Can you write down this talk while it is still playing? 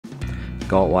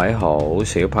各位好，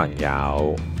小朋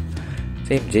友，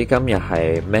知唔知今日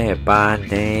係咩班呢？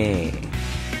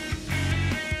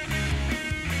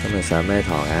今日上咩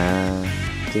堂啊？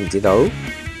知唔知道？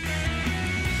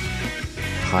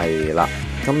係啦，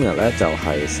今日咧就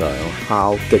係上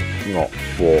敲擊樂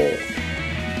喎。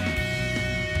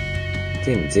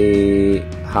知唔知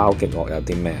敲擊樂有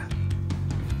啲咩啊？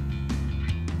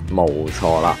冇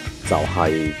錯啦，就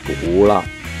係鼓啦。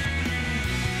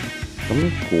咁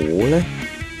鼓咧，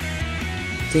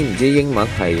知唔知英文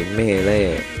係咩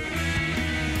咧？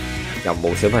有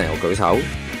冇小朋友舉手？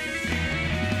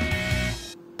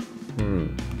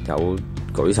有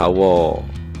舉手喎。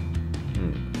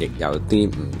亦有啲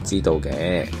唔知道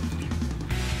嘅。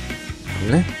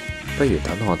咁咧，不如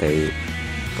等我哋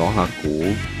講下鼓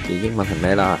嘅英文係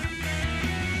咩啦？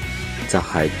就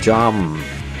係 drum。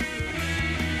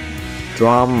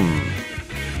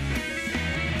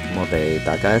我哋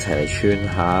大家一齊嚟串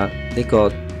下呢個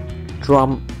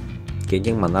drum 嘅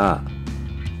英文啦。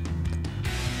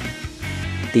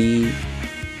D-R-U-M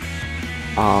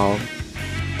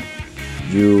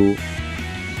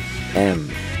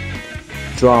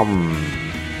drum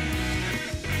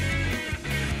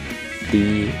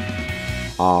D-R-U-M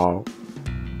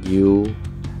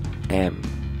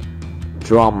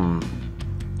drum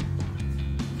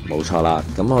冇錯啦，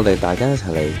咁我哋大家一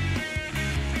齊嚟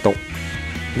讀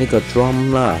呢個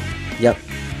drum 啦，1、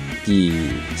2、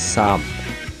3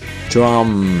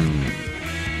 drum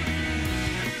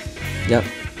 1、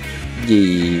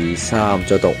2、3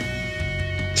再讀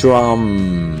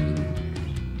drum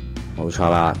冇錯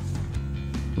啦。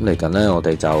咁嚟緊咧，我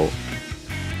哋就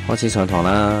開始上堂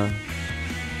啦。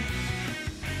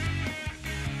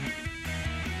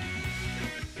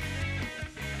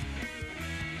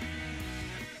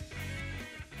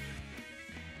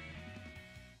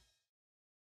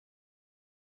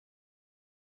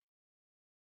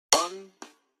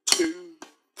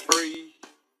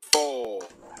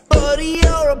Buddy,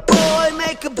 you're a boy,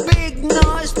 make a big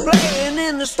noise playing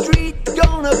in the street.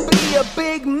 Gonna be a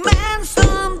big man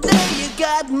someday. You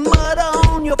got mud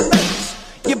on your face,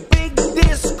 you big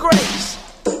disgrace.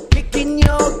 Kicking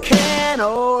your can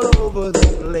all over the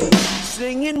place.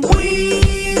 Singing,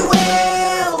 we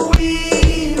will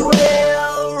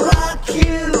rock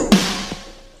you.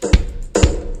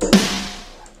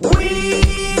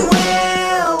 We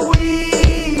will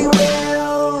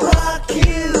rock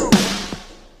you.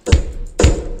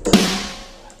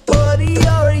 Buddy,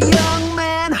 you're a young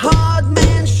man, hard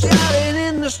man, shouting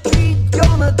in the street.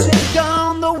 Gonna take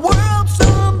on the world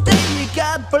someday. You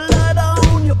got blood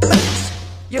on your face,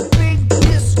 you big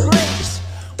disgrace.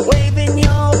 Waving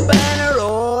your banner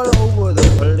all over the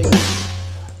place.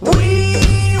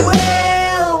 We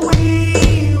will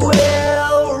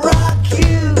rock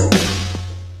you.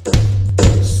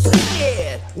 Sing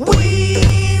it.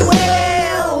 We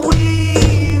will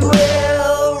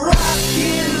rock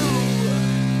you.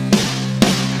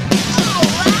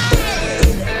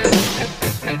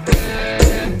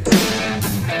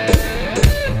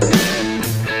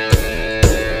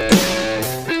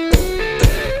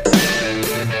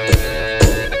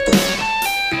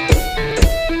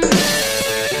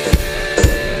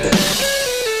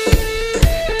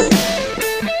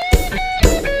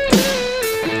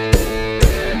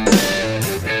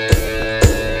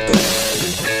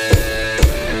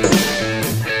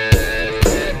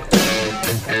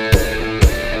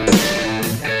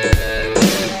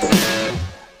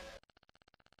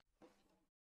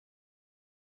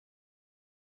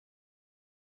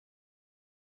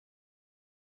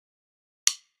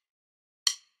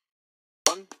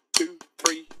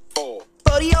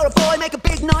 Buddy, you're a boy, make a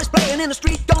big noise playing in the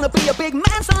street. Gonna be a big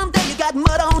man someday. You got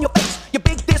mud on your face, you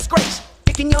big disgrace.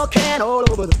 Kicking your can all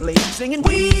over the place. Singing,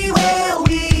 we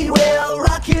will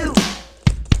rock you.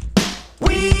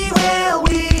 We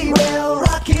will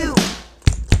rock you.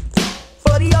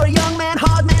 Buddy, you're a young man,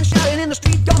 hard man, shouting in the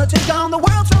street. Gonna take on the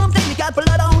world someday. You got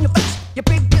blood on